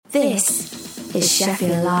This is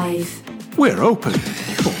Sheffield Live. We're open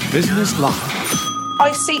for business live.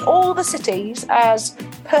 I see all the cities as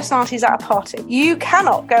personalities at a party. You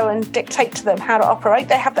cannot go and dictate to them how to operate.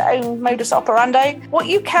 They have their own modus operandi. What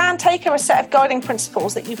you can take are a set of guiding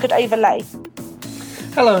principles that you could overlay.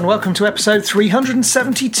 Hello and welcome to episode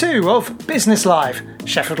 372 of Business Live,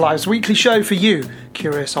 Sheffield Live's weekly show for you,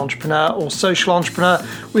 curious entrepreneur or social entrepreneur,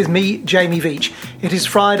 with me, Jamie Veach. It is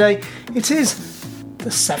Friday. It is the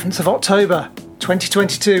 7th of October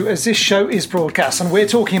 2022 as this show is broadcast, and we're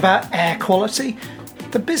talking about air quality,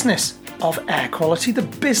 the business of air quality, the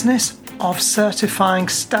business of certifying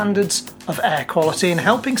standards of air quality and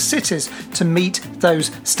helping cities to meet those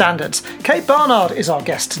standards. Kate Barnard is our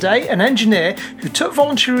guest today, an engineer who took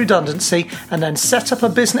voluntary redundancy and then set up a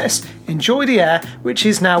business, Enjoy the Air, which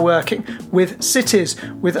is now working with cities,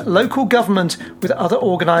 with local government, with other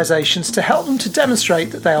organisations to help them to demonstrate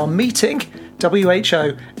that they are meeting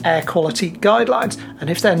WHO air quality guidelines,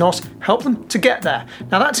 and if they're not, help them to get there.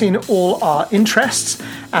 Now that's in all our interests,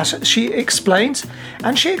 as she explains,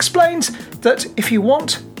 and she explains that if you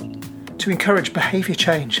want to encourage behaviour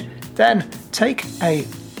change, then take a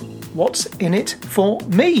what's in it for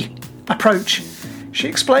me approach. She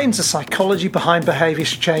explains the psychology behind behaviour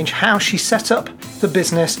change, how she set up the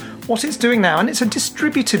business, what it's doing now, and it's a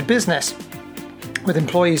distributed business with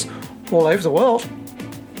employees all over the world,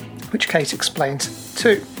 which Kate explains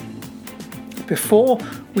too. Before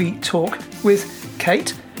we talk with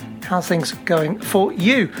Kate, how things are going for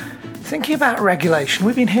you? Thinking about regulation.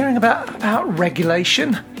 We've been hearing about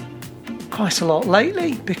regulation quite a lot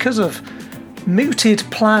lately because of mooted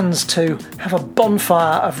plans to have a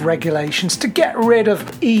bonfire of regulations to get rid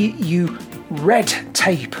of EU red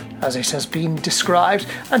tape, as it has been described,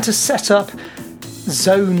 and to set up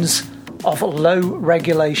zones of low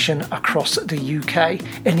regulation across the UK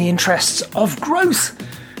in the interests of growth.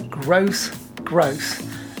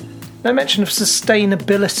 No mention of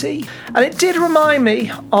sustainability. And it did remind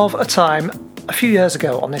me of a time a few years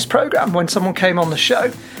ago on this programme when someone came on the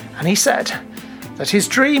show and he said that his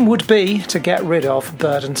dream would be to get rid of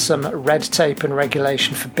burdensome red tape and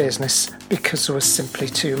regulation for business because there was simply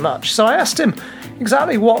too much. So I asked him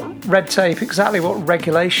exactly what red tape, exactly what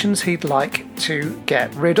regulations he'd like to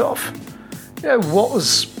get rid of. You know, what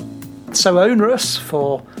was so onerous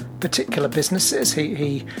for particular businesses.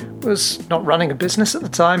 He was not running a business at the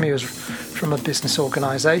time, he was from a business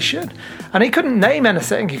organisation, and he couldn't name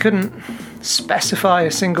anything, he couldn't specify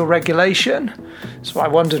a single regulation. So I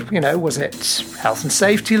wondered, was it health and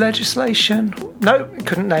safety legislation? No, he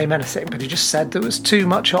couldn't name anything, but he just said there was too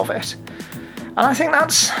much of it. And I think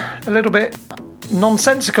that's a little bit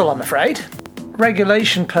nonsensical, I'm afraid.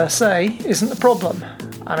 Regulation per se isn't the problem.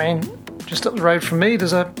 I mean, just up the road from me,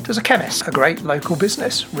 there's a chemist, a great local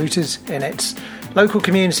business rooted in its local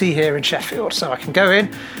community here in Sheffield. So I can go in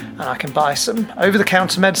and I can buy some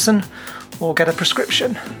over-the-counter medicine or get a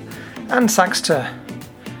prescription. And thanks to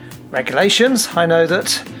regulations, I know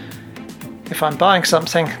that if I'm buying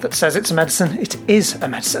something that says it's a medicine, it is a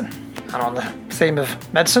medicine. And on the theme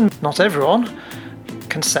of medicine, not everyone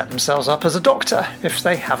can set themselves up as a doctor if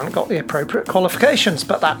they haven't got the appropriate qualifications,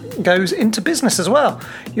 but that goes into business as well.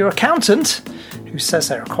 Your accountant, who says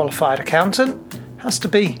they're a qualified accountant, has to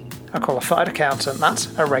be a qualified accountant.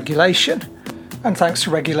 That's a regulation. And thanks to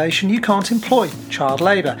regulation, you can't employ child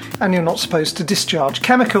labour, and you're not supposed to discharge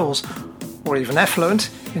chemicals or even effluent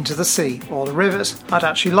into the sea or the rivers. I'd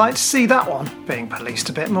actually like to see that one being policed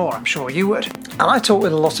a bit more, I'm sure you would. And I talk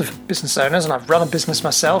with a lot of business owners, and I've run a business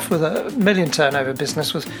myself with a $1 million turnover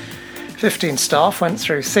business with 15 staff, went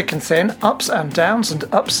through thick and thin, ups and downs,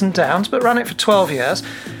 but ran it for 12 years.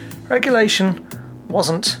 Regulation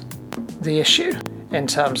wasn't the issue in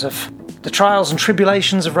terms of the trials and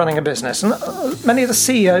tribulations of running a business. And many of the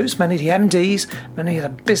CEOs, many of the MDs, many of the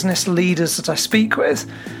business leaders that I speak with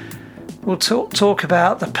will talk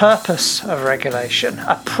about the purpose of regulation,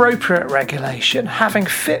 appropriate regulation, having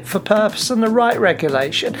fit for purpose and the right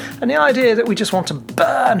regulation. And the idea that we just want to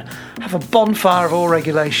have a bonfire of all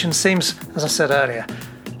regulation seems, as I said earlier,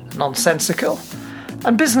 nonsensical.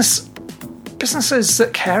 And businesses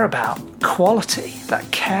that care about quality,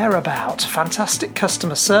 that care about fantastic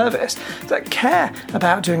customer service, that care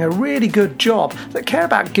about doing a really good job, that care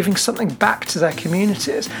about giving something back to their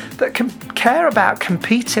communities, that care about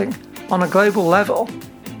competing on a global level,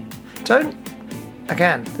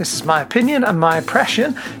 this is my opinion and my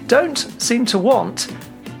impression, don't seem to want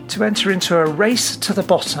to enter into a race to the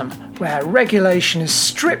bottom where regulation is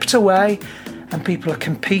stripped away and people are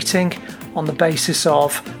competing on the basis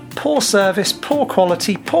of poor service, poor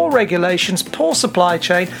quality, poor regulations, poor supply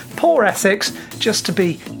chain, poor ethics, just to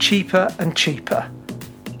be cheaper and cheaper.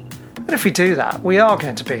 And if we do that, we are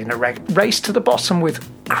going to be in a race to the bottom with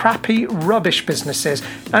crappy, rubbish businesses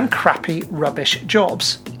and crappy, rubbish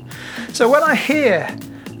jobs. So when I hear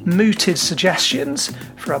mooted suggestions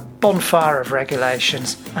for a bonfire of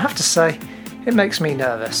regulations, I have to say, it makes me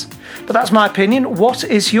nervous. But that's my opinion. What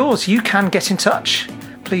is yours? You can get in touch.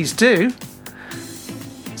 Please do.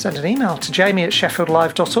 Send an email to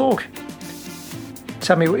jamie@sheffieldlive.org.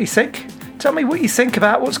 Tell me what you think. Tell me what you think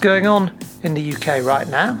about what's going on in the UK right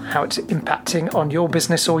now, how it's impacting on your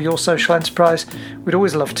business or your social enterprise. We'd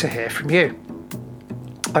always love to hear from you.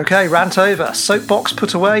 Okay, rant over. Soapbox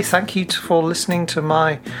put away. Thank you for listening to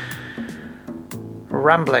my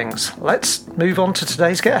ramblings. Let's move on to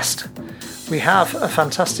today's guest. We have a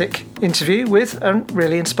fantastic interview with a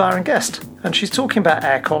really inspiring guest, and she's talking about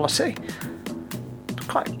air quality.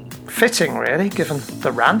 Quite fitting, really, given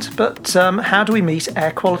the rant, but how do we meet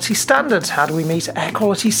air quality standards? How do we meet air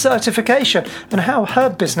quality certification? And how her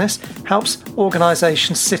business helps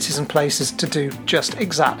organisations, cities and places to do just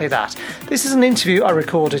exactly that. This is an interview I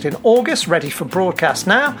recorded in August, ready for broadcast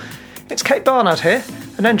now. It's Kate Barnard here,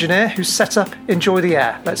 an engineer who's set up Enjoy the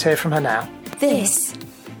Air. Let's hear from her now. This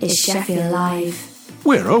is Sheffield Live.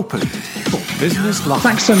 We're open for business live.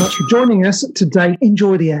 Thanks so much for joining us today.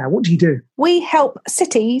 Enjoy the Air. What do you do? We help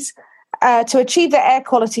cities to achieve their air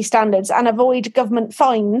quality standards and avoid government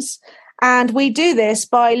fines. And we do this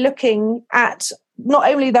by looking at not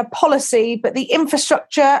only the policy, but the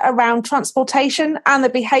infrastructure around transportation and the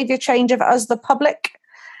behaviour change of us, the public.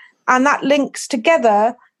 And that links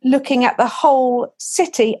together looking at the whole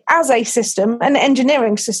city as a system, an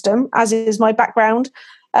engineering system, as is my background,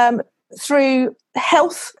 through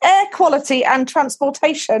health, air quality and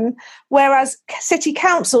transportation, whereas city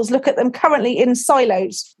councils look at them currently in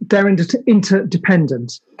silos. They're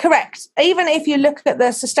interdependent. Correct. Even if you look at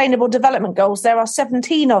the Sustainable Development Goals, there are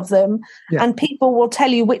 17 of them, and people will tell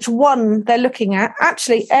you which one they're looking at.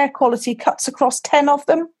 Actually, air quality cuts across 10 of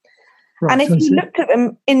them. Right, and if you looked at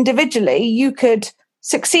them individually, you could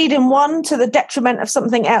succeed in one to the detriment of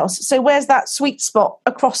something else. So where's that sweet spot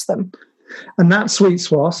across them? And that sweet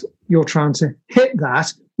spot, you're trying to hit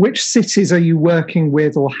that. Which cities are you working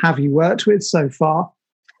with or have you worked with so far?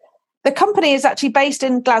 The company is actually based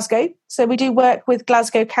in Glasgow. So we do work with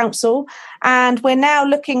Glasgow Council. And we're now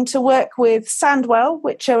looking to work with Sandwell,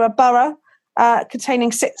 which are a borough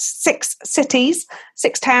containing six cities,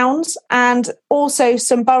 6 towns, and also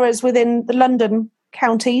some boroughs within the London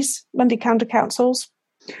counties, London County Councils.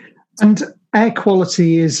 And air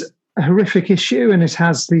quality is a horrific issue, and it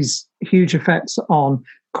has these huge effects on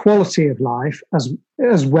quality of life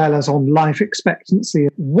as well as on life expectancy.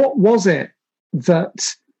 What was it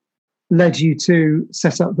that led you to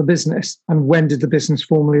set up the business, and when did the business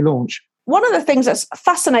formally launch? One of the things that's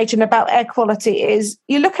fascinating about air quality is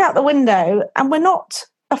you look out the window and we're not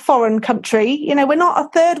a foreign country. You know, we're not a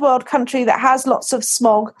third world country that has lots of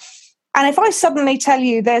smog. And if I suddenly tell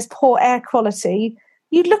you there's poor air quality,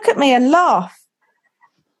 you'd look at me and laugh.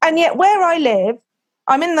 And yet where I live,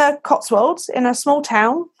 I'm in the Cotswolds, in a small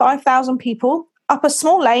town, 5,000 people, up a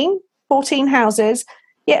small lane, 14 houses,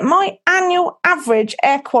 yet my annual average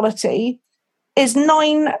air quality is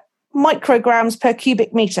 9 micrograms per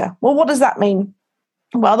cubic metre. Well, what does that mean?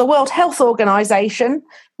 Well, the World Health Organization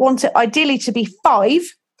want it ideally to be 5,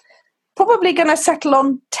 probably going to settle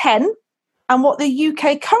on 10, and what the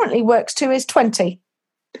UK currently works to is 20.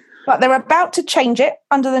 But they're about to change it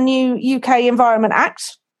under the new UK Environment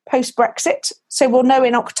Act, post-Brexit, so we'll know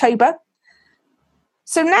in October.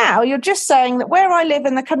 So now you're just saying that where I live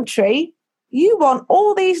in the country, you want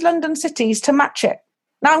all these London cities to match it.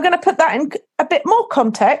 Now I'm going to put that in a bit more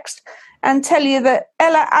context and tell you that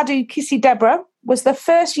Ella Adu Kisi-Debrah was the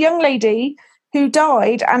first young lady who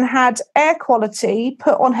died and had air quality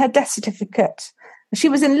put on her death certificate. She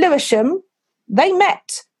was in Lewisham. They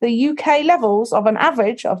met the UK levels of an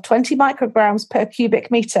average of 20 micrograms per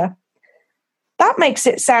cubic metre. That makes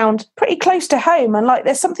it sound pretty close to home and like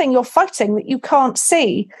there's something you're fighting that you can't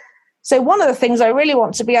see. So one of the things I really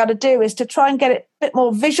want to be able to do is to try and get it a bit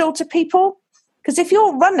more visual to people. Because if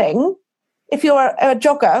you're running, if you're a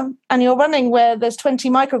jogger and you're running where there's 20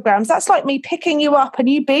 micrograms, that's like me picking you up and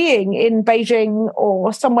you being in Beijing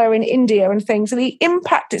or somewhere in India and things. And the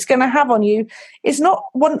impact it's going to have on you is not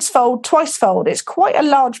once-fold, twice-fold. It's quite a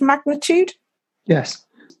large magnitude. Yes.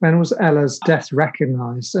 When was Ella's death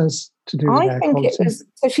recognised as to do with air quality? It was,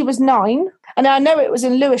 so she was 9. And I know it was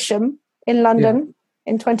in Lewisham in London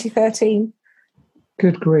in 2013.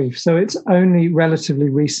 Good grief. So it's only relatively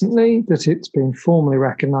recently that it's been formally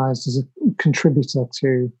recognised as a contributor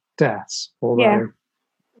to deaths, although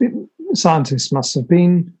scientists must have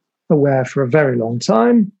been aware for a very long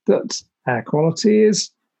time that air quality is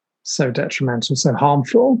so detrimental, so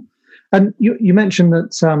harmful. And you mentioned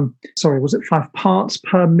that, was it 5 parts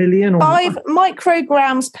per million? Or 5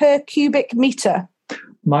 micrograms per cubic metre.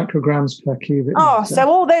 Micrograms per cubic metre. So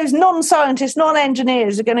all those non-scientists,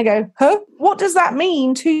 non-engineers are going to go, huh? What does that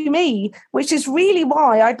mean to me? Which is really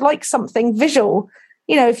why I'd like something visual.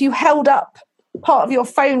 You know, if you held up part of your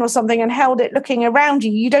phone or something and held it looking around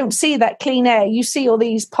you, you don't see that clean air. You see all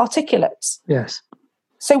these particulates. Yes.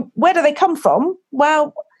 So where do they come from?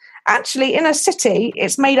 Well, actually, in a city,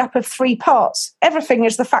 it's made up of 3 parts. Everything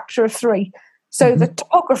is the factor of 3. So the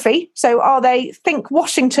topography. So are they, think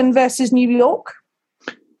Washington versus New York?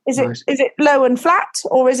 Is it low and flat,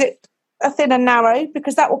 or is it a thin and narrow?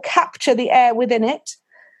 Because that will capture the air within it.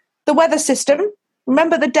 The weather system.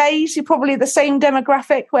 Remember the days, you're probably the same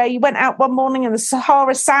demographic where you went out one morning and the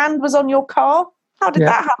Sahara sand was on your car. How did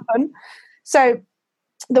that happen? So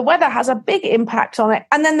the weather has a big impact on it.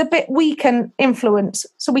 And then the bit we can influence.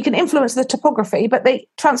 So we can influence the topography, but the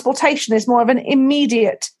transportation is more of an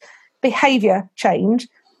immediate behaviour change.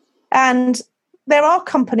 And there are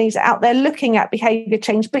companies out there looking at behaviour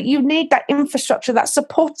change, but you need that infrastructure, that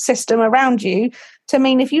support system around you to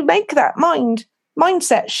mean if you make that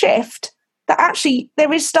mindset shift, that actually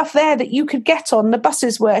there is stuff there that you could get on. The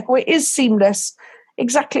buses work where it is seamless,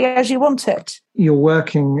 exactly as you want it. You're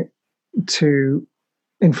working to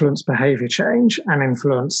influence behaviour change and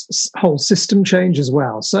influence whole system change as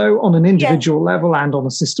well. So on an individual level and on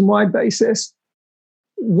a system-wide basis,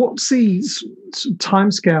 what's the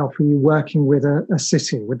timescale for you working with a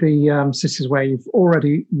city, with the cities where you've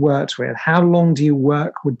already worked with? How long do you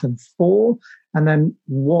work with them for? And then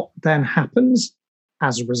what then happens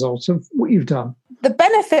as a result of what you've done? The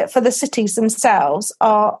benefit for the cities themselves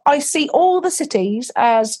are, I see all the cities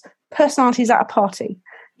as personalities at a party.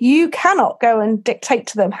 You cannot go and dictate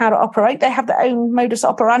to them how to operate. They have their own modus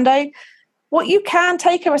operandi. What you can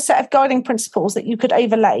take are a set of guiding principles that you could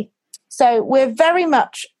overlay. So we're very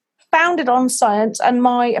much founded on science, and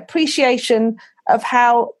my appreciation of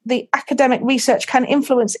how the academic research can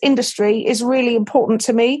influence industry is really important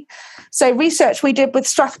to me. So research we did with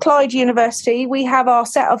Strathclyde University, we have our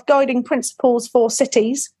set of guiding principles for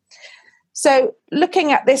cities. So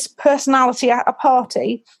looking at this personality at a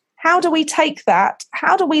party, how do we take that?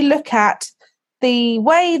 How do we look at the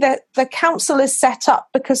way that the council is set up?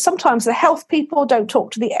 Because sometimes the health people don't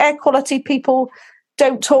talk to the air quality people,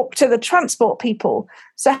 don't talk to the transport people.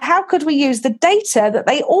 So how could we use the data that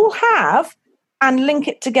they all have and link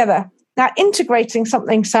it together? Now, integrating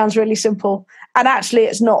something sounds really simple, and actually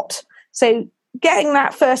it's not. So getting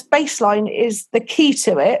that first baseline is the key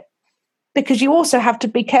to it, because you also have to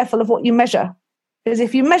be careful of what you measure. Because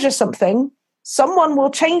if you measure something, someone will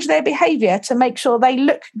change their behaviour to make sure they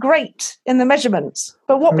look great in the measurements.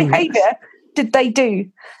 But what behaviour did they do?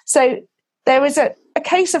 So there is a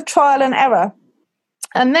case of trial and error.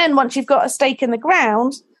 And then once you've got a stake in the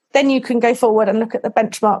ground, then you can go forward and look at the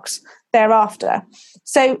benchmarks thereafter.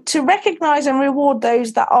 So to recognise and reward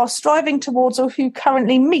those that are striving towards or who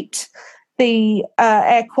currently meet the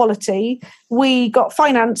air quality, we got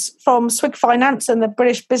finance from Swig Finance and the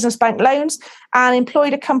British Business Bank loans and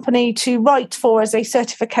employed a company to write for as a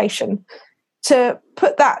certification. To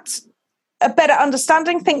put that a better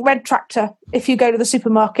understanding, think Red Tractor. If you go to the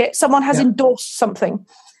supermarket, someone has endorsed something.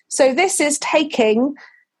 So this is taking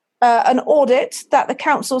an audit that the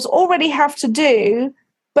councils already have to do,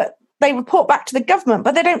 but they report back to the government,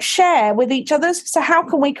 but they don't share with each other. So how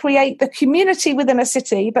can we create the community within a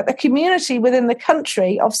city, but the community within the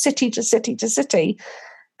country of city to city to city?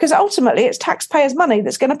 Because ultimately it's taxpayers' money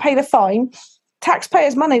that's going to pay the fine,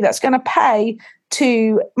 taxpayers' money that's going to pay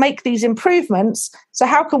to make these improvements. So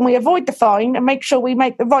how can we avoid the fine and make sure we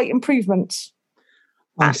make the right improvements?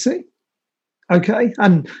 I see. Okay,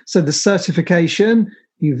 and so the certification,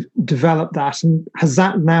 you've developed that, and has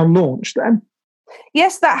that now launched then?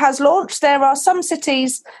 Yes, that has launched. There are some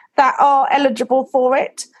cities that are eligible for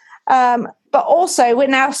it, but also we're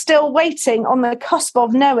now still waiting on the cusp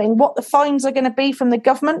of knowing what the fines are going to be from the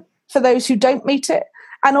government for those who don't meet it,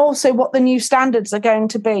 and also what the new standards are going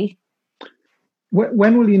to be.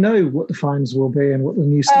 When will you know what the fines will be and what the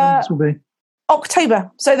new standards will be? October.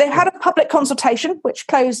 So they've had a public consultation, which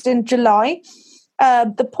closed in July.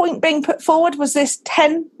 The point being put forward was this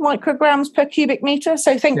 10 micrograms per cubic metre.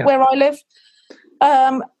 So think where I live.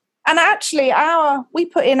 And actually, we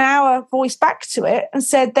put in our voice back to it and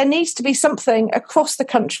said there needs to be something across the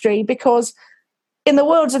country, because in the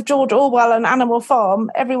words of George Orwell and Animal Farm,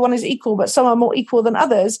 everyone is equal, but some are more equal than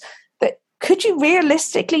others. That could you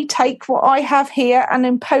realistically take what I have here and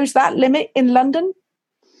impose that limit in London?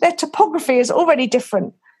 Their topography is already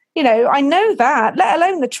different. You know, I know that, let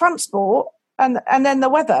alone the transport. and then the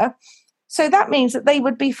weather. So that means that they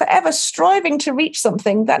would be forever striving to reach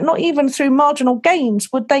something that not even through marginal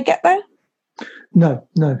gains would they get there. No,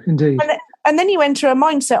 indeed. And then you enter a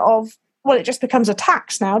mindset of, well, it just becomes a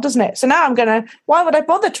tax now, doesn't it? So now why would I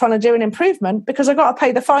bother trying to do an improvement? Because I've got to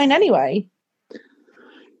pay the fine anyway.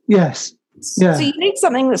 Yes. Yeah. So you need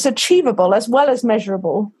something that's achievable as well as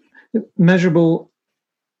measurable. Measurable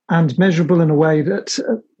in a way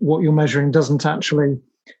that what you're measuring doesn't actually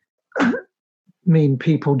mean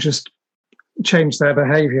people just change their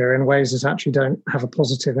behaviour in ways that actually don't have a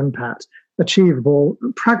positive impact. Achievable,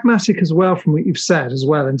 pragmatic as well, from what you've said as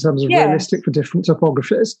well, in terms of realistic for different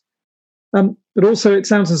topographies. But also it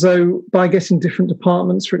sounds as though by getting different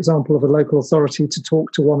departments, for example, of a local authority to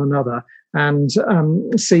talk to one another and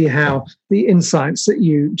see how the insights that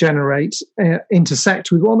you generate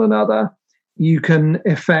intersect with one another, you can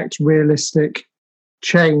effect realistic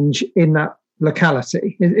change in that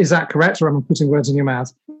locality. Is that correct, or am I putting words in your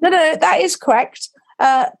mouth? No, that is correct.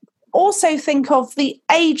 Also think of the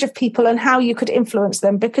age of people and how you could influence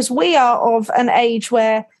them, because we are of an age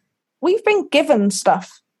where we've been given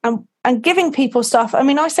stuff and giving people stuff. I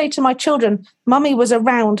mean, I say to my children, Mummy was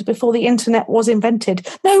around before the internet was invented.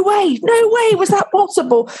 No way, was that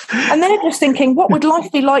possible? And they're just thinking, what would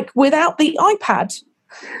life be like without the iPad?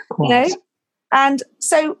 Quite. You know? And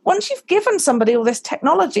so once you've given somebody all this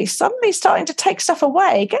technology, suddenly starting to take stuff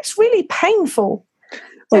away gets really painful.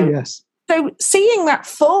 Oh, yes. So seeing that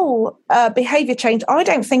full behaviour change, I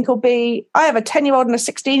don't think will be, I have a 10-year-old and a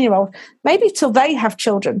 16-year-old, maybe till they have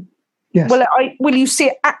children. Yes. Will you see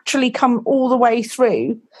it actually come all the way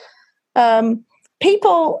through? The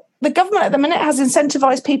government at the minute has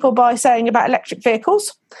incentivised people by saying about electric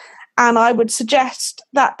vehicles. And I would suggest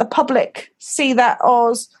that the public see that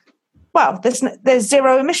as, well, there's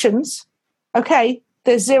zero emissions. Okay,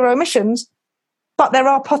 there's zero emissions, but there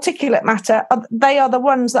are particulate matter. They are the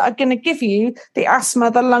ones that are going to give you the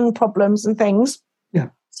asthma, the lung problems and things. Yeah.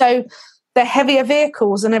 So they're heavier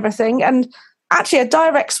vehicles and everything. And actually a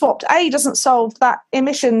direct swap, doesn't solve that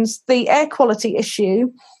emissions, the air quality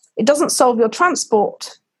issue. It doesn't solve your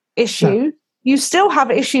transport issue. No. You still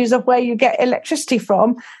have issues of where you get electricity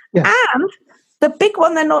from. Yeah. And the big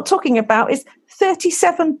one they're not talking about is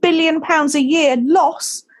 £37 billion a year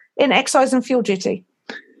loss in excise and fuel duty.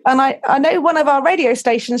 And I know one of our radio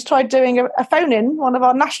stations tried doing a phone-in, one of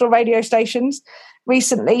our national radio stations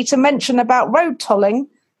recently, to mention about road tolling.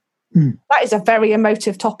 That is a very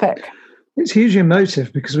emotive topic. It's hugely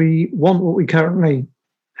emotive because we want what we currently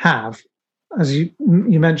have. As you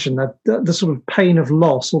mentioned, the sort of pain of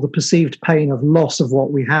loss, or the perceived pain of loss of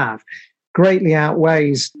what we have, greatly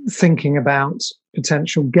outweighs thinking about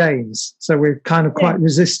potential gains. So we're kind of quite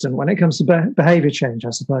resistant when it comes to behaviour change, I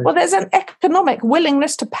suppose. Well, there's an economic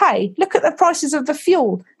willingness to pay. Look at the prices of the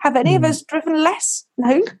fuel. Have any of us driven less?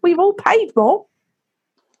 No, we've all paid more.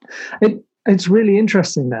 It's really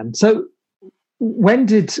interesting then. So when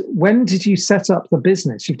did you set up the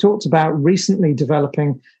business? You've talked about recently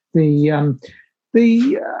developing the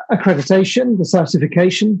accreditation, the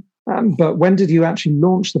certification, but when did you actually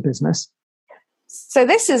launch the business? So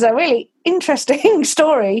this is a really interesting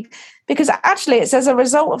story, because actually it's as a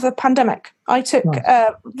result of the pandemic. I took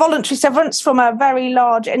voluntary severance from a very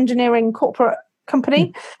large engineering corporate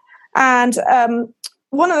company. And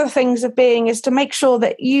one of the things of being is to make sure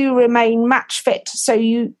that you remain match fit. So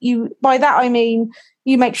you by that I mean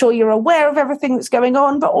you make sure you're aware of everything that's going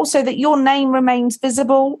on, but also that your name remains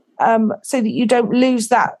visible, so that you don't lose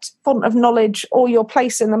that font of knowledge or your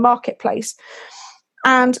place in the marketplace.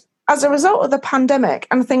 And as a result of the pandemic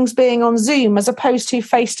and things being on Zoom as opposed to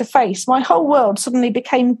face-to-face, my whole world suddenly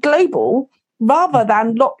became global rather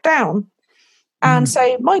than locked down. And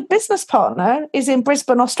so my business partner is in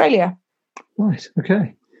Brisbane, Australia. Right,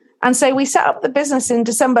 okay. And so we set up the business in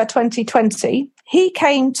December 2020. He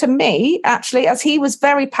came to me, actually, as he was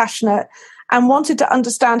very passionate and wanted to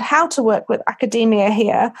understand how to work with academia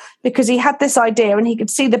here, because he had this idea and he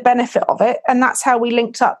could see the benefit of it. And that's how we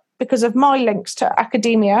linked up, because of my links to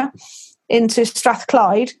academia into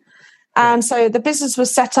Strathclyde. And so the business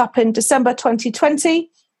was set up in December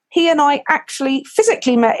 2020. He and I actually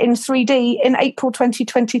physically met in 3D in April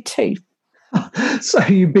 2022. So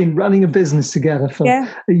you've been running a business together for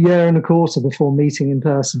a year and a quarter before meeting in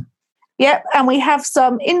person. Yep, and we have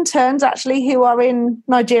some interns actually who are in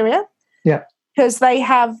Nigeria. Yeah. Because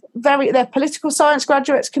they're political science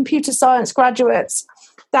graduates, computer science graduates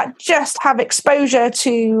that just have exposure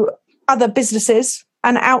to other businesses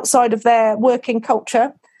and outside of their working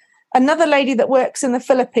culture. Another lady that works in the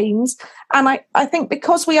Philippines. And I think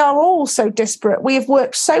because we are all so disparate, we have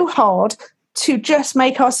worked so hard to just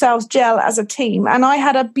make ourselves gel as a team. And I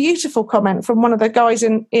had a beautiful comment from one of the guys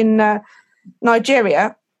in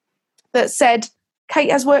Nigeria that said,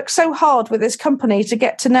 Kate has worked so hard with this company to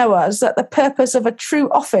get to know us that the purpose of a true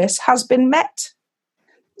office has been met.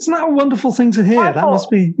 Isn't that a wonderful thing to hear?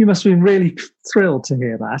 You must have been really thrilled to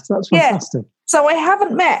hear that. That's fantastic. Yeah. So I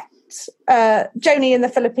haven't met Joni in the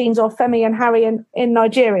Philippines or Femi and Harry in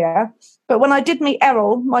Nigeria. But when I did meet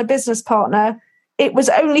Errol, my business partner, it was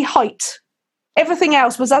only height. Everything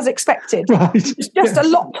else was as expected. Right. It's just a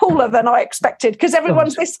lot taller than I expected because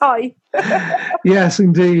everyone's this high. Yes,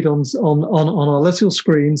 indeed. On our little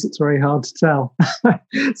screens, it's very hard to tell.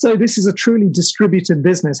 So this is a truly distributed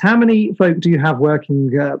business. How many folk do you have working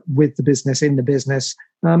with the business, in the business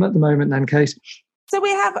at the moment then, Kate? So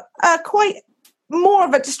we have quite more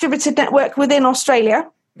of a distributed network within Australia,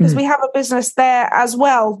 because we have a business there as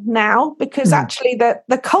well now, because actually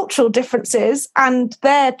the cultural differences and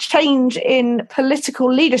their change in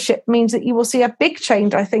political leadership means that you will see a big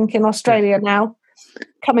change, I think, in Australia now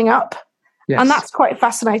coming up. Yes. And that's quite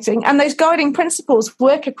fascinating. And those guiding principles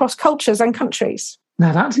work across cultures and countries.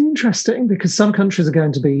 Now, that's interesting, because some countries are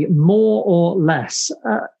going to be more or less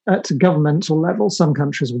at governmental level. Some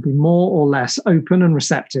countries will be more or less open and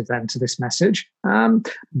receptive then to this message.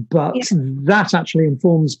 But that actually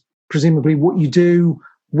informs, presumably, what you do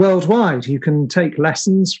worldwide. You can take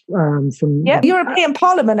lessons from... Yeah, European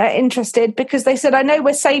Parliament are interested because they said, I know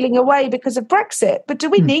we're sailing away because of Brexit, but do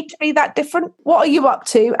we need to be that different? What are you up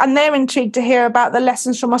to? And they're intrigued to hear about the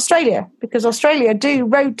lessons from Australia, because Australia do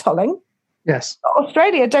road tolling. Yes. But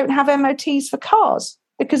Australia don't have MOTs for cars,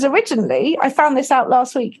 because originally, I found this out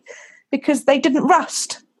last week, because they didn't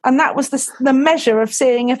rust. And that was the measure of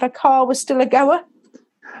seeing if a car was still a goer.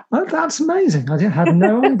 Oh, that's amazing. I had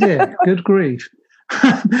no idea. Good grief.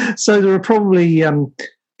 So there are probably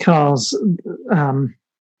cars that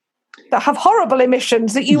have horrible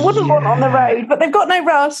emissions that you wouldn't want on the road, but they've got no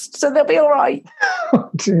rust, so they'll be all right. Oh,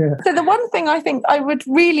 dear. So the one thing I think I would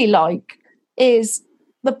really like is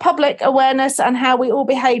the public awareness and how we all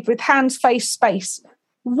behave with hands, face, space.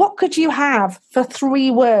 What could you have for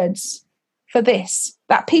 3 words for this?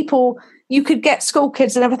 That people, you could get school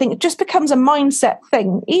kids and everything. It just becomes a mindset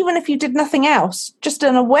thing. Even if you did nothing else, just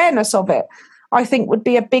an awareness of it, I think would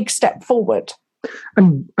be a big step forward.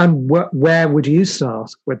 And where would you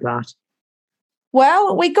start with that?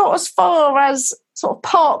 Well, we got as far as sort of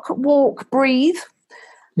park, walk, breathe.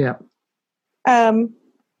 Yeah.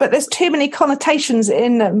 But there's too many connotations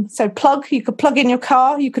in them. So you could plug in your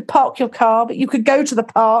car, you could park your car, but you could go to the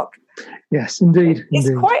park. Yes, indeed. It's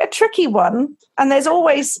quite a tricky one. And there's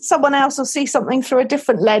always someone else will see something through a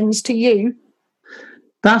different lens to you.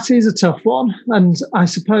 That is a tough one. And I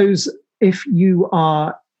suppose if you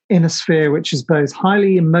are in a sphere which is both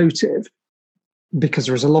highly emotive, because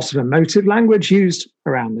there is a lot of emotive language used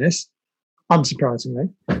around this,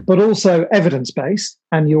 unsurprisingly, but also evidence-based,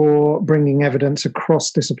 and you're bringing evidence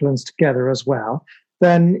across disciplines together as well,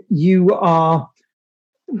 then you're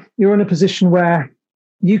in a position where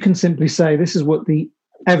you can simply say, this is what the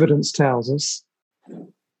evidence tells us.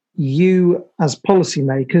 You as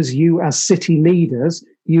policymakers, you as city leaders,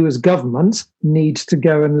 you as government need to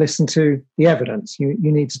go and listen to the evidence. You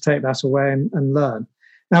need to take that away and learn.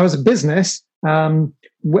 Now, as a business,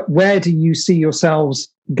 where do you see yourselves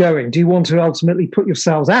going? Do you want to ultimately put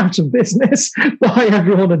yourselves out of business by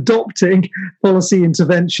everyone adopting policy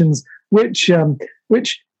interventions which,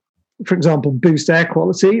 for example, boost air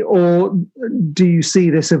quality, or do you see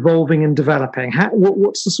this evolving and developing?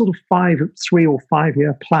 What's the sort of 3 or 5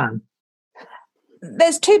 year plan?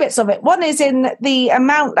 There's 2 bits of it. One is in the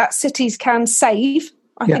amount that cities can save.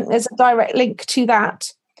 I think there's a direct link to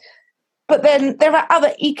that. But then there are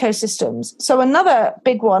other ecosystems. So another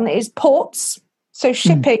big one is ports. So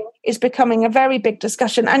shipping is becoming a very big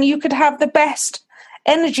discussion. And you could have the best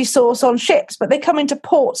energy source on ships, but they come into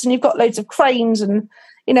ports and you've got loads of cranes and,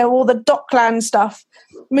 all the dockland stuff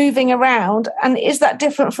moving around. And is that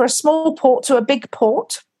different for a small port to a big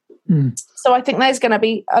port? So I think there's going to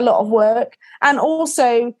be a lot of work. And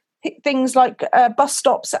also things like bus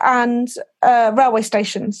stops and railway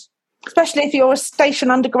stations. Especially if you're a station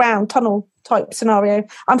underground tunnel type scenario.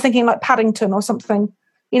 I'm thinking like Paddington or something.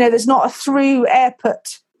 There's not a through airflow.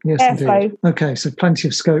 Indeed. Okay, so plenty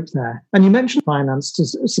of scope there. And you mentioned finance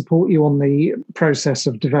to support you on the process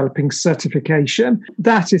of developing certification.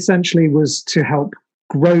 That essentially was to help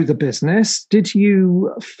grow the business. Did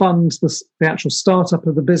you fund the actual startup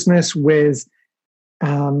of the business with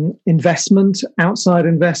investment, outside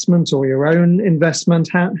investment, or your own investment?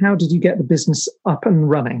 How did you get the business up and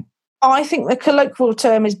running? I think the colloquial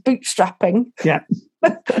term is bootstrapping. Yeah.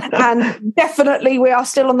 And definitely we are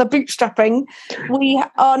still on the bootstrapping. We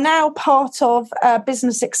are now part of a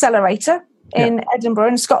business accelerator in Edinburgh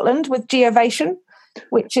in Scotland with Geovation,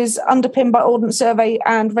 which is underpinned by Ordnance Survey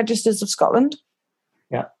and Registers of Scotland.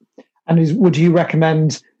 Yeah. And would you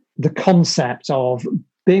recommend the concept of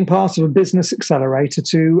being part of a business accelerator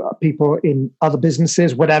to people in other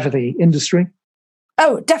businesses, whatever the industry?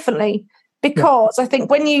 Oh, definitely. Because I think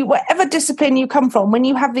whatever discipline you come from, when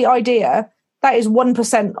you have the idea, that is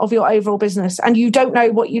 1% of your overall business, and you don't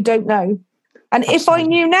know what you don't know. And Absolutely. If I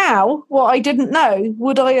knew now what I didn't know,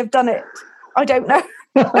 would I have done it? I don't know.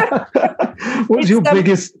 What's your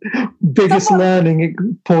biggest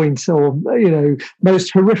learning point, or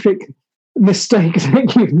most horrific mistake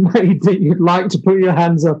that you've made that you'd like to put your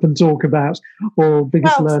hands up and talk about, or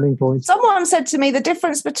biggest learning point? Someone said to me the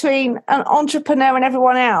difference between an entrepreneur and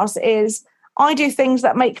everyone else is I do things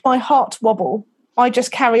that make my heart wobble. I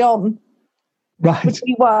just carry on. Right. Would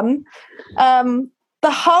be one. The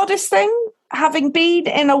hardest thing, having been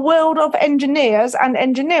in a world of engineers and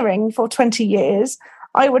engineering for 20 years,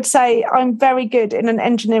 I would say I'm very good in an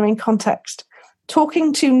engineering context.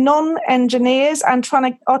 Talking to non-engineers and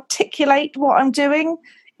trying to articulate what I'm doing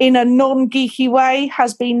in a non-geeky way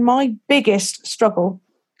has been my biggest struggle.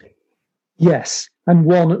 Yes, and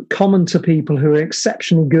one common to people who are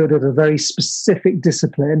exceptionally good at a very specific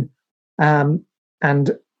discipline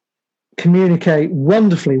and communicate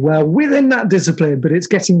wonderfully well within that discipline, but it's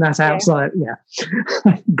getting that outside. Yeah.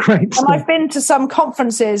 Great. And I've been to some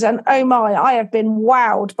conferences and oh my, I have been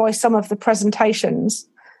wowed by some of the presentations.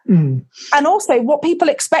 And also what people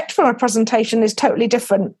expect from a presentation is totally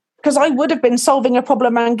different, because I would have been solving a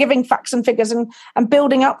problem and giving facts and figures and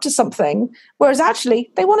building up to something, whereas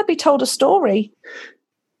actually they want to be told a story.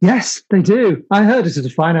 Yes, they do. I heard it at a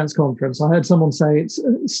finance conference. I heard someone say it's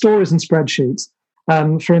stories and spreadsheets.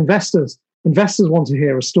 For investors want to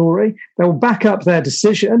hear a story. They will back up their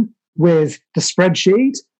decision with the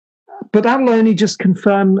spreadsheet, but that will only just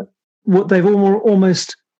confirm what they've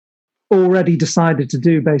almost already decided to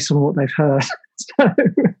do based on what they've heard.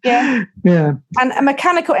 Yeah. And a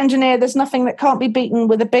mechanical engineer, there's nothing that can't be beaten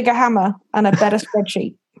with a bigger hammer and a better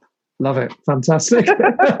spreadsheet. Love it. Fantastic. Get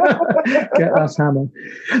that hammer.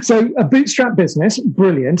 So a bootstrap business,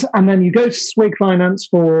 brilliant. And then you go to Swig Finance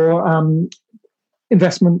for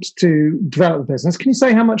investment to develop the business. Can you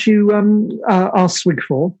say how much you asked Swig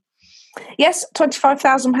for? Yes,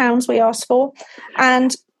 £25,000 we asked for.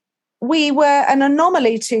 And we were an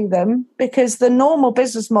anomaly to them because the normal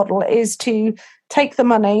business model is to take the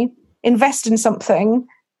money, invest in something,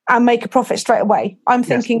 and make a profit straight away. I'm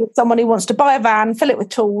thinking of someone who wants to buy a van, fill it with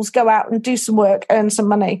tools, go out and do some work, earn some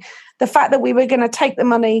money. The fact that we were going to take the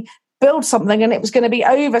money, build something, and it was going to be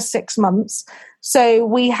over 6 months. So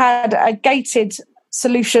we had a gated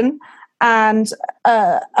solution and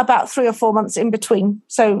about 3 or 4 months in between.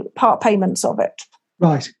 So part payments of it.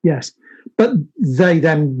 Right, yes. But they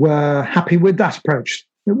then were happy with that approach.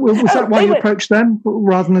 Was that why you approached them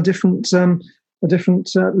rather than a different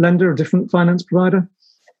lender, a different finance provider?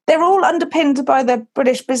 They're all underpinned by the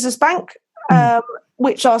British Business Bank,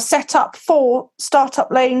 which are set up for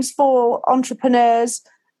startup loans for entrepreneurs,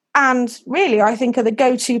 and really, I think, are the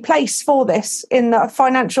go-to place for this in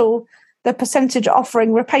the percentage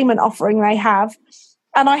offering, repayment offering they have.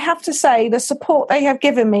 And I have to say, the support they have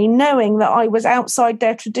given me, knowing that I was outside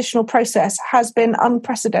their traditional process, has been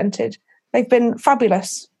unprecedented. They've been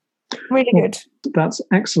fabulous. Really good. That's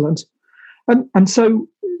excellent. And so,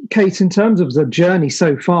 Kate, in terms of the journey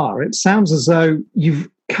so far, it sounds as though you've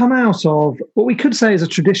come out of what we could say is a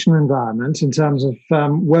traditional environment in terms of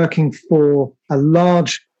working for a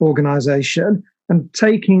large organisation and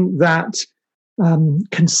taking that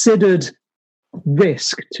considered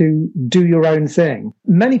risk to do your own thing.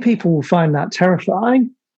 Many people will find that terrifying.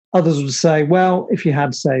 Others would say, well, if you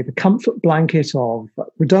had, say, the comfort blanket of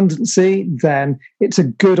redundancy, then it's a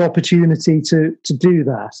good opportunity to do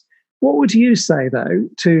that. What would you say, though,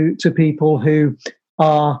 to people who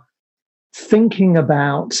are thinking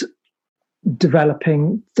about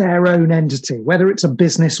developing their own entity, whether it's a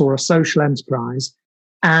business or a social enterprise,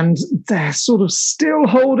 and they're sort of still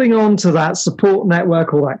holding on to that support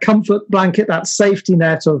network or that comfort blanket, that safety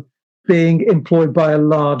net of being employed by a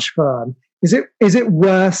large firm? Is it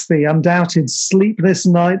worth the undoubted sleepless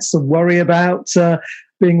nights of worry about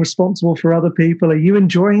being responsible for other people? Are you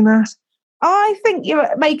enjoying that? I think you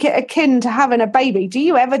make it akin to having a baby. Do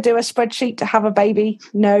you ever do a spreadsheet to have a baby?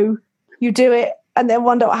 No. You do it and then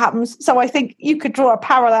wonder what happens. So I think you could draw a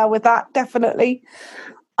parallel with that, definitely.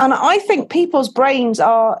 And I think people's brains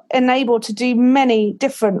are enabled to do many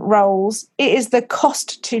different roles. It is the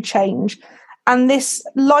cost to change. And this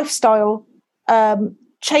lifestyle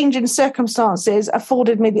change in circumstances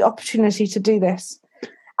afforded me the opportunity to do this.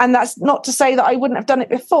 And that's not to say that I wouldn't have done it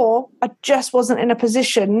before. I just wasn't in a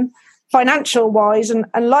position, financial-wise and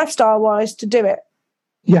lifestyle-wise, to do it.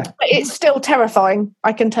 Yeah. But it's still terrifying,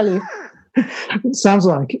 I can tell you. It sounds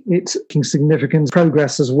like it's making significant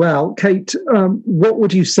progress as well. Kate, what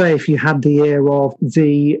would you say if you had the ear of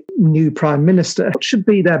the new Prime Minister? What should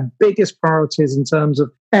be their biggest priorities in terms of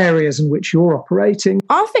areas in which you're operating?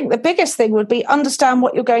 I think the biggest thing would be understand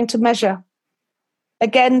what you're going to measure.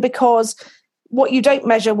 Again, because what you don't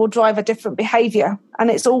measure will drive a different behaviour, and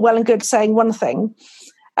it's all well and good saying one thing.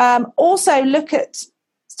 Also, look at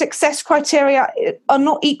success criteria are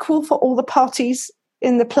not equal for all the parties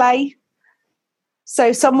in the play.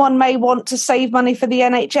 So someone may want to save money for the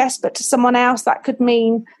NHS, but to someone else that could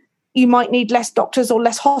mean you might need less doctors or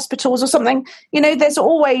less hospitals or something. There's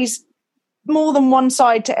always more than one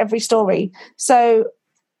side to every story. So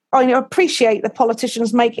I appreciate that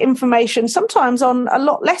politicians make information sometimes on a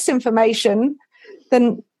lot less information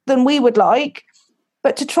than we would like,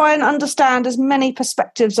 but to try and understand as many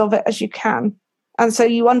perspectives of it as you can. And so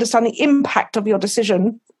you understand the impact of your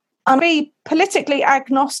decision and be politically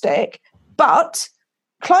agnostic, but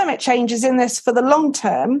climate change is in this for the long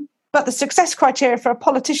term, but the success criteria for a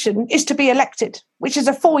politician is to be elected, which is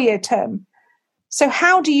a 4-year term. So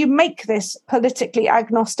how do you make this politically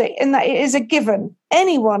agnostic in that it is a given?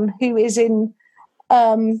 Anyone who is in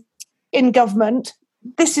government,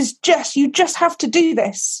 this is you just have to do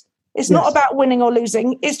this. It's not about winning or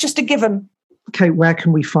losing. It's just a given. Kate, where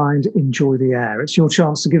can we find Enjoy the Air? It's your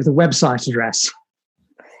chance to give the website address.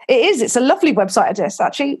 It is. It's a lovely website address,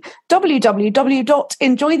 actually.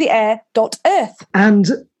 www.enjoytheair.earth. And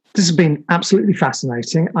this has been absolutely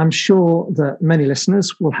fascinating. I'm sure that many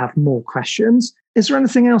listeners will have more questions. Is there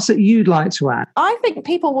anything else that you'd like to add? I think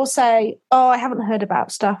people will say, I haven't heard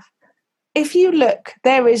about stuff. If you look,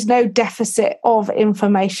 there is no deficit of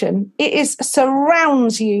information. It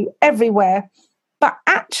surrounds you everywhere. But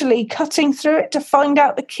actually cutting through it to find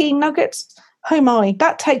out the key nuggets, oh my,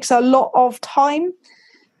 that takes a lot of time.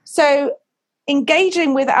 So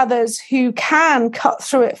engaging with others who can cut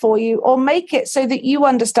through it for you or make it so that you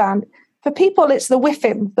understand. For people, it's the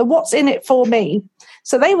whiffing, the what's in it for me.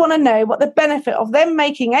 So they want to know what the benefit of them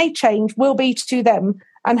making a change will be to them.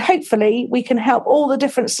 And hopefully we can help all the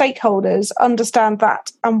different stakeholders understand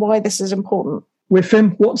that and why this is important.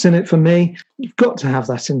 Whiffing, what's in it for me? You've got to have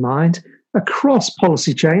that in mind. Across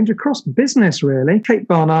policy change, across business, really. Kate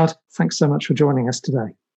Barnard, thanks so much for joining us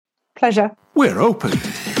today. Pleasure. We're open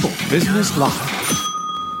for Business Live.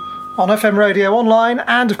 On FM radio, online,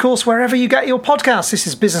 and of course wherever you get your podcasts. This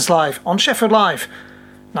is Business Live on Sheffield Live,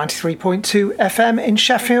 93.2 FM in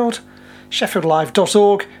Sheffield,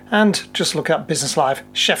 sheffieldlive.org, and just look up Business Live,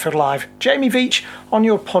 Sheffield Live, Jamie Veach on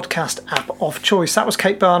your podcast app of choice. That was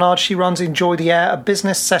Kate Barnard. She runs Enjoy the Air, a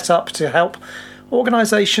business set up to help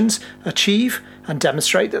organisations achieve and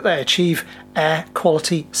demonstrate that they achieve air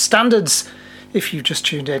quality standards. If you've just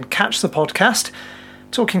tuned in, catch the podcast.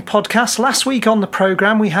 Talking podcasts, last week on the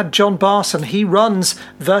programme we had John Barton. He runs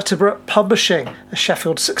Vertebrate Publishing, a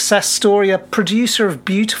Sheffield success story, a producer of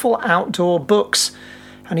beautiful outdoor books.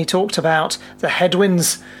 And he talked about the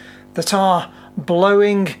headwinds that are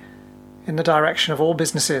blowing in the direction of all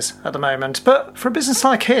businesses at the moment. But for a business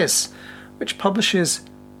like his, which publishes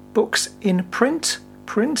books in print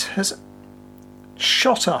has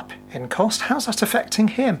shot up in cost. How's that affecting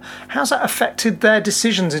him? How's that affected their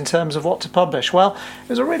decisions in terms of what to publish? Well, it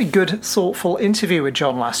was a really good, thoughtful interview with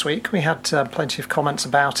John last week. We had plenty of comments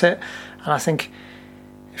about it, and I think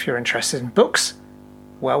if you're interested in books,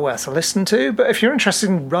 well worth a listen to. But if you're interested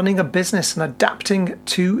in running a business and adapting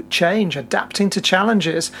to change, adapting to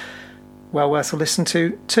challenges, well worth a listen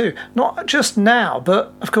to too. Not just now,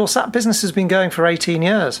 but of course that business has been going for 18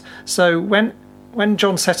 years. So when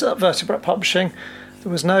John set up Vertebrate Publishing,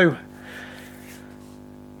 there were no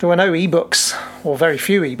ebooks, or very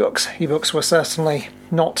few ebooks. Ebooks were certainly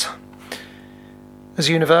not as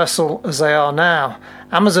universal as they are now.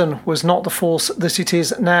 Amazon was not the force that it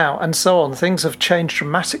is now, and so on. Things have changed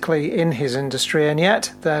dramatically in his industry, and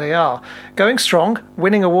yet there they are, going strong,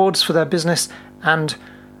 winning awards for their business and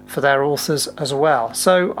for their authors as well.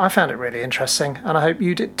 So I found it really interesting, and I hope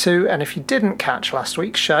you did too. And if you didn't catch last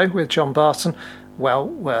week's show with John Barton, well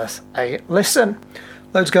worth a listen.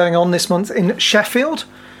 Loads going on this month in Sheffield.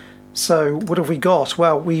 So what have we got?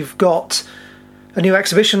 Well, we've got a new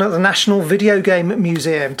exhibition at the National Video Game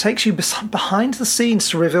Museum. It takes you behind the scenes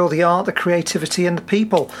to reveal the art, the creativity and the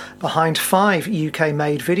people behind 5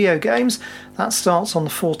 UK-made video games. That starts on the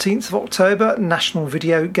 14th of October at National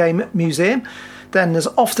Video Game Museum. Then there's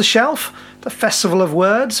Off the Shelf, the Festival of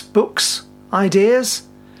Words, books, Ideas,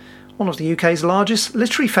 one of the UK's largest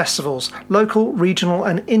literary festivals, local, regional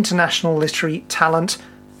and international literary talent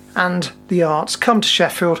and the arts come to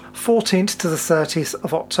Sheffield 14th to the 30th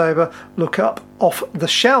of October. Look up Off the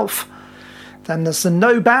Shelf. Then there's the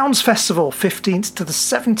No Bounds Festival, 15th to the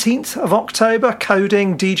 17th of October.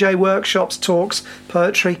 Coding, DJ workshops, talks,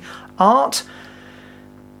 poetry, art.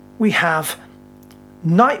 We have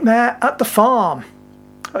Nightmare at the Farm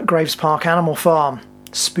at Graves Park Animal Farm.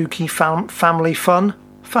 Spooky family fun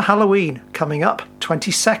for Halloween coming up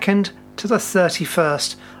 22nd to the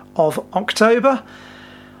 31st of October.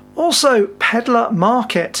 Also, Pedlar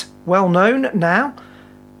Market, well known now,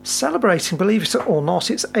 celebrating, believe it or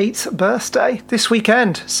not, its 8th birthday this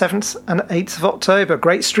weekend, 7th and 8th of October.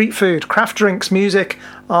 Great street food, craft drinks, music,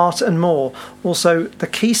 art and more. Also, the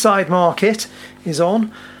Quayside Market is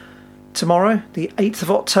on tomorrow, the 8th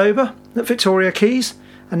of October at Victoria Quays.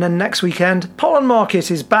 And then next weekend, Pollen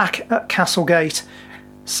Market is back at Castlegate,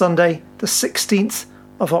 Sunday the 16th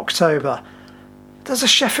of October. There's a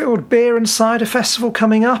Sheffield Beer and Cider Festival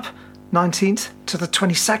coming up, 19th to the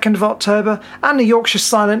 22nd of October, and the Yorkshire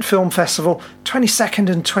Silent Film Festival, 22nd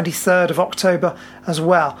and 23rd of October as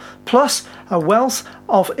well. Plus, a wealth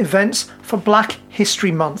of events for Black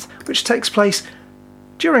History Month, which takes place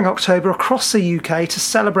during October across the UK to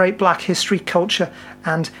celebrate Black history, culture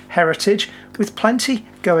and heritage, with plenty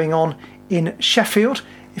going on in Sheffield.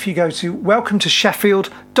 If you go to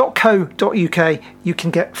welcometosheffield.co.uk, you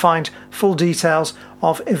can find full details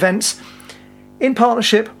of events in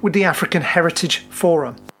partnership with the African Heritage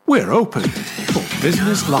Forum. We're open for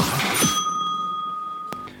business live.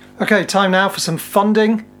 Okay, time now for some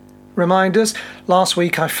funding reminders. Last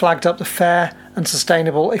week I flagged up the Fair and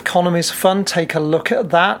Sustainable Economies Fund. Take a look at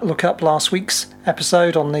that. Look up last week's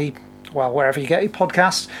episode on wherever you get your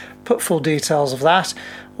podcasts. Put full details of that.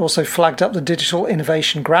 Also flagged up the Digital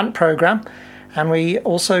Innovation Grant Programme, and we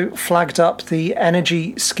also flagged up the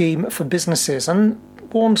Energy Scheme for Businesses and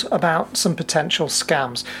warned about some potential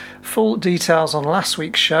scams. Full details on last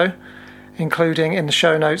week's show, including in the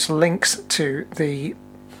show notes links to the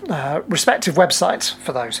respective websites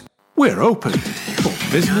for those. We're open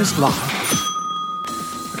for business live.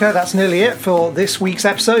 Okay, that's nearly it for this week's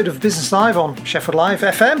episode of Business Live on Sheffield Live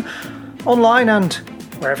FM, online and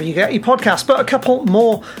wherever you get your podcast. But a couple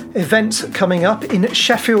more events coming up in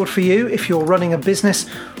Sheffield for you. If you're running a business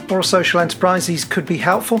or a social enterprise, these could be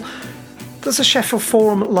helpful. There's a Sheffield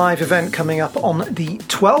Forum live event coming up on the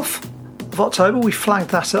 12th of October. We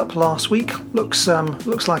flagged that up last week. Looks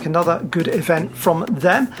like another good event from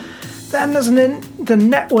them. Then there's the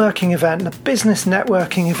networking event, the business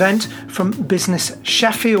networking event from Business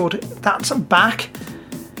Sheffield. That's back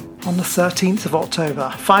on the 13th of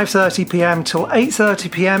October, 5:30pm till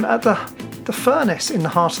 8:30pm at the Furnace in the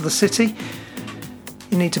heart of the city.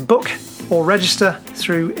 You need to book or register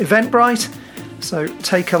through Eventbrite, so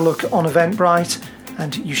take a look on Eventbrite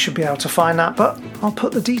and you should be able to find that, but I'll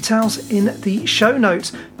put the details in the show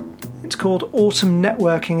notes. It's called Autumn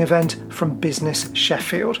Networking Event from Business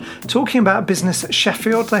Sheffield. Talking about Business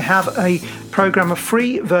Sheffield, they have a programme of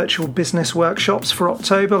free virtual business workshops for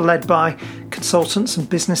October led by consultants and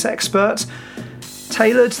business experts,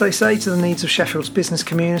 tailored, they say, to the needs of Sheffield's business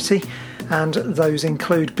community, and those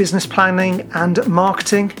include business planning and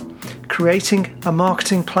marketing, creating a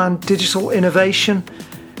marketing plan, digital innovation,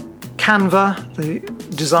 Canva, the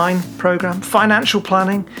design programme, financial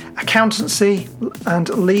planning, accountancy and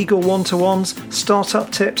legal one-to-ones,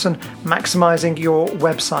 startup tips and maximising your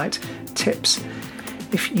website tips.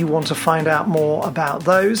 If you want to find out more about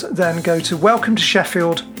those, then go to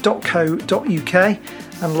welcometosheffield.co.uk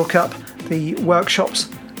and look up the workshops,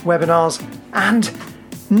 webinars and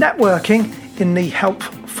networking in the Help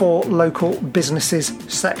for Local Businesses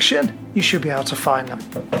section. You should be able to find them.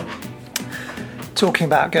 Talking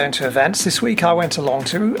about going to events, this week I went along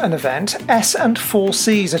to an event,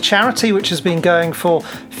 S&4Cs, a charity which has been going for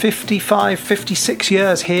 56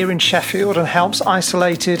 years here in Sheffield and helps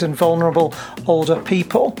isolated and vulnerable older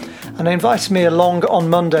people. And they invited me along on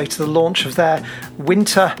Monday to the launch of their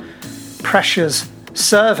Winter Pressures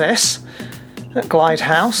service at Glide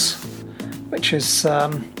House, which is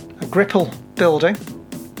a Gripple building.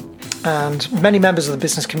 And many members of the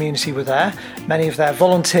business community were there. Many of their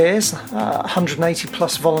volunteers, 180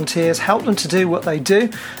 plus volunteers, helped them to do what they do,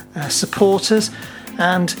 supporters.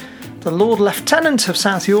 And the Lord Lieutenant of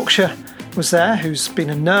South Yorkshire was there, who's been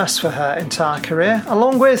a nurse for her entire career,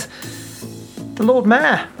 along with the Lord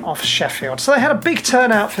Mayor of Sheffield. So they had a big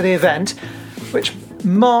turnout for the event, which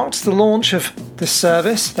marked the launch of this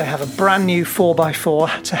service. They have a brand new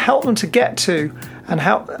 4x4 to help them to get to and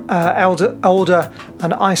help older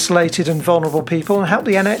and isolated and vulnerable people, and help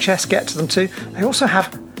the NHS get to them too. They also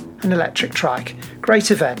have an electric trike.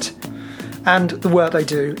 Great event. And the work they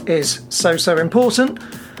do is so important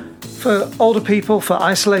for older people, for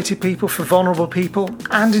isolated people, for vulnerable people,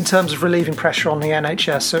 and in terms of relieving pressure on the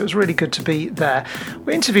NHS. So it was really good to be there.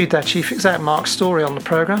 We interviewed their chief exec, Mark Story, on the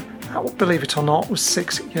programme. That, believe it or not, was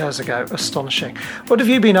 6 years ago. Astonishing. What have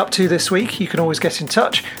you been up to this week? You can always get in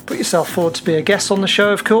touch. Put yourself forward to be a guest on the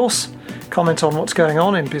show, of course. Comment on what's going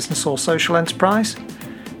on in business or social enterprise.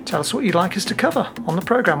 Tell us what you'd like us to cover on the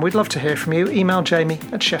programme. We'd love to hear from you. Email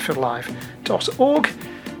jamie@sheffieldlive.org.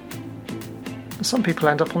 And some people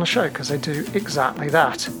end up on the show because they do exactly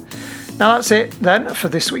that. Now that's it then for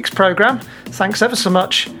this week's programme. Thanks ever so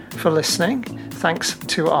much for listening. Thanks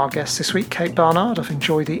to our guest this week, Kate Barnard of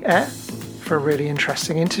Enjoy the Air, for a really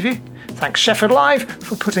interesting interview. Thanks Sheffield Live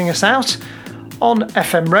for putting us out on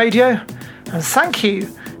FM radio. And thank you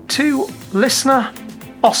to listener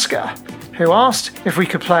Oscar, who asked if we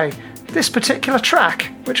could play this particular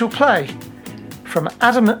track, which will play from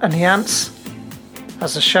Adam and the Ants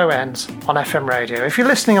as the show ends on FM radio. If you're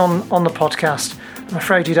listening on the podcast, I'm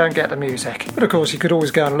afraid you don't get the music. But of course, you could always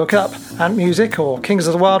go and look up Ant Music or Kings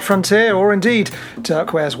of the Wild Frontier, or indeed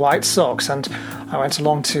Dirk Wears White Socks. And I went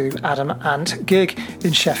along to Adam Ant gig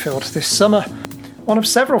in Sheffield this summer. One of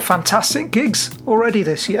several fantastic gigs already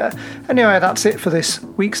this year. Anyway, that's it for this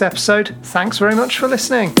week's episode. Thanks very much for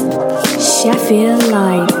listening. Sheffield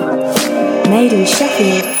Live. Made in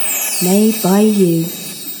Sheffield. Made by you.